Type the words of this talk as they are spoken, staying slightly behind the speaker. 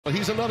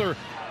He's another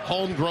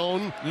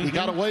homegrown. He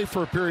got away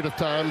for a period of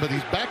time, but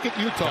he's back at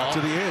Utah. Back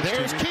to the edge.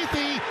 There's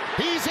Keithy.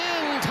 He's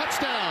in.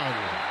 Touchdown.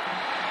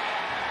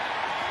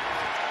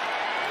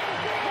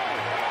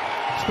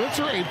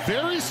 Spencer, a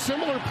very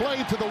similar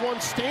play to the one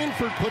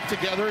Stanford put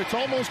together. It's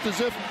almost as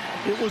if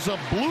it was a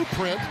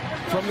blueprint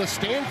from the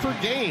Stanford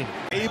game.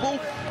 Able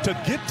to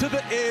get to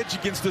the edge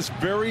against this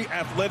very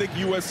athletic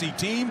USC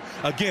team.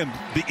 Again,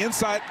 the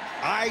inside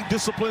eye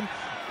discipline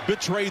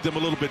betrayed them a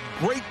little bit.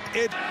 Great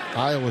edge.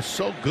 Iowa's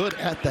so good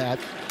at that,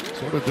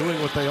 sort of doing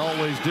what they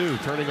always do,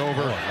 turning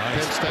over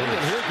Penn State.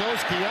 And here goes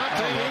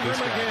Keontae Ingram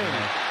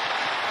again.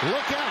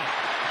 Look out.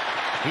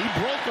 He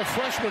broke a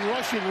freshman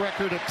rushing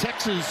record at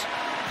Texas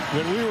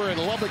when we were in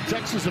Lubbock,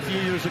 Texas a few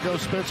years ago,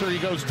 Spencer. He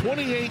goes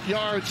 28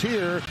 yards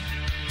here.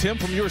 Tim,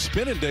 from your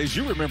spinning days,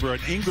 you remember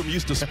Ingram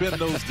used to spin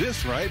those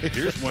discs, right?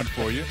 Here's one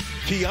for you.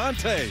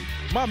 Keontae,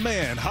 my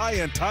man, high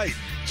and tight,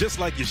 just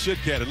like you should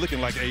get it,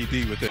 looking like AD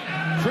with it.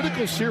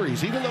 Critical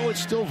series, even though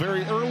it's still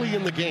very early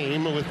in the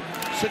game with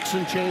 6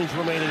 and change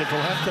remaining until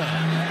halftime.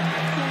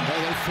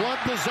 And they flood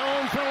the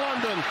zone for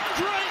London.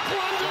 Drake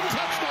London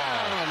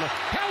touchdown.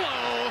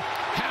 Hello,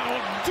 how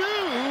do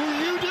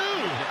you do?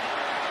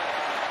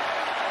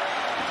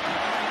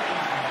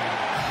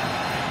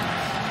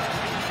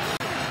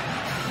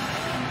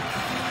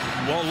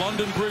 Well,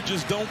 London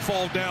bridges don't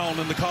fall down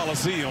in the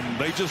Coliseum.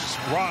 They just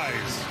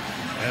rise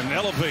and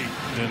elevate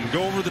and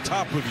go over the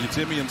top of you,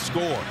 Timmy, and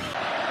score.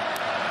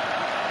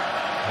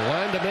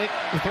 Line to make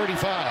the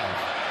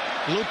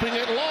 35. Looping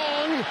it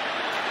long.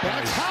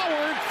 That's nice.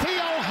 Howard.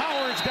 Theo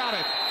Howard's got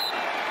it.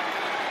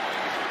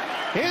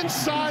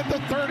 Inside the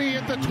 30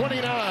 at the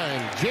 29.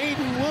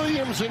 Jaden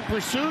Williams in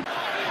pursuit.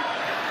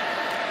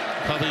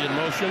 Covey in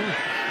motion.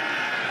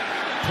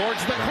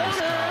 Towards the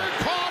corner.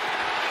 Caught.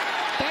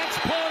 That's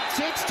Parks.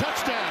 It's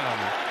touchdown.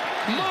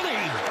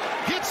 Money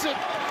gets it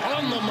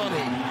on the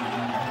money.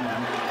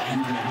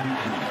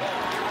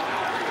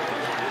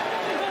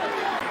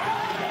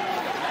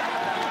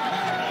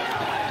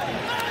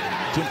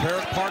 Tim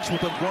Parks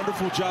with a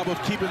wonderful job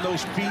of keeping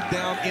those feet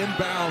down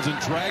inbounds and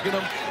dragging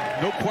them.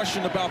 No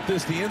question about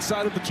this. The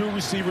inside of the two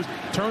receivers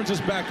turns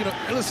us back. You know,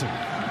 listen,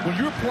 when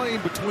you're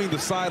playing between the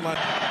sideline.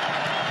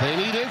 They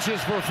need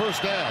inches for a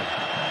first down.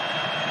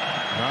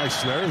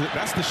 Nice.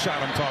 That's the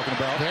shot I'm talking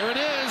about. There it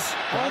is.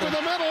 Over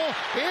the middle.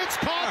 It's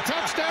caught.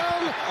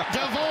 Touchdown.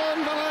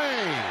 Devon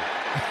Valet.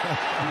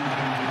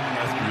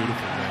 That's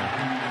beautiful, man.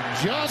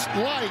 Just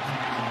like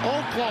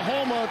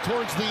Oklahoma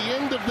towards the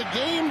end of the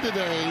game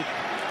today,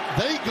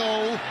 they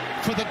go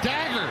for the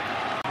dagger.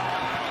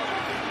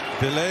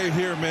 Delay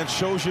here, man,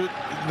 shows you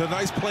the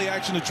nice play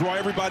action to draw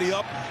everybody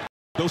up.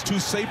 Those two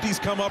safeties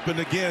come up, and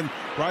again,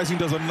 Rising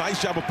does a nice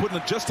job of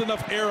putting just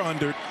enough air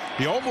under it.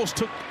 He almost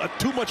took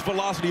too much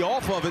velocity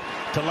off of it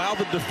to allow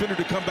the defender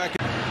to come back.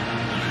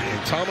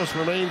 And Thomas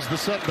remains the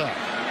setback.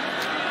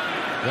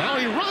 Now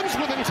he runs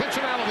with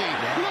intentionality.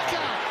 Look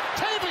out!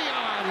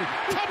 Tavion!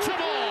 Touch them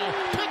all!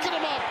 Picking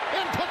them up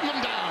and putting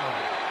them down.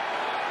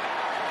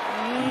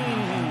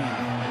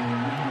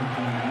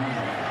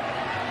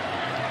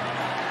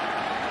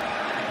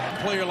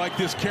 Player like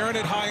this, carrying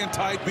it high and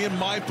tight, being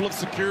mindful of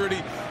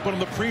security, but on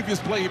the previous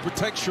play, he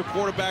protects your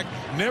quarterback,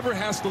 never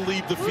has to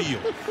leave the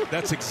field.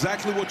 That's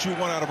exactly what you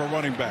want out of a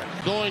running back.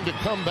 Going to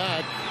come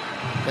back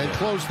and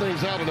close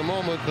things out in a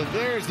moment, but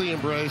there's the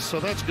embrace, so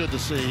that's good to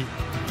see.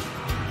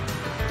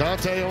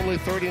 Dante only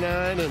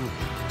 39, and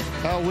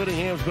Kyle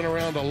Whittingham's been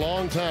around a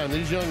long time.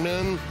 These young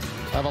men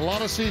have a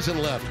lot of season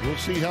left. We'll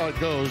see how it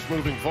goes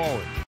moving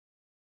forward.